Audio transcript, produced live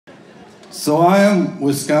So I am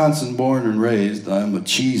Wisconsin born and raised. I'm a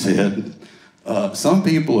cheesehead. Some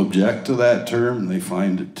people object to that term. They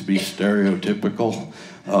find it to be stereotypical.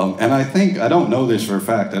 And I don't know this for a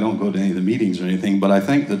fact. I don't go to any of the meetings or anything, but I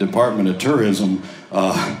think the Department of Tourism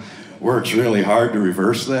works really hard to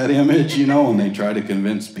reverse that image, you know, and they try to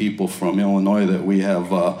convince people from Illinois that we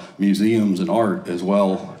have museums and art as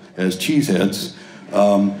well as cheeseheads.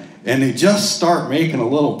 And they just start making a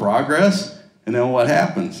little progress, and then what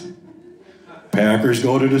happens? Packers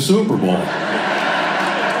go to the Super Bowl.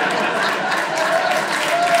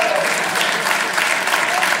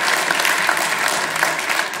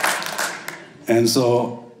 And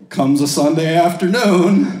so comes a Sunday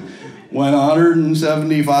afternoon when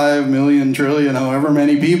 175 million trillion, however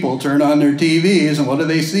many people turn on their TVs, and what do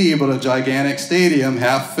they see but a gigantic stadium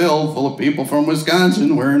half filled full of people from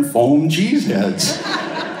Wisconsin wearing foam cheeseheads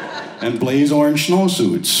and blaze orange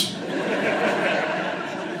snowsuits.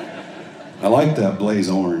 I like that blaze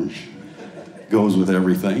orange. Goes with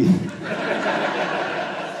everything.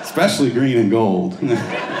 Especially green and gold.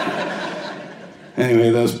 Anyway,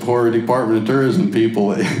 those poor Department of Tourism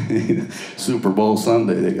people, Super Bowl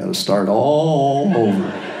Sunday, they got to start all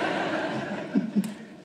over.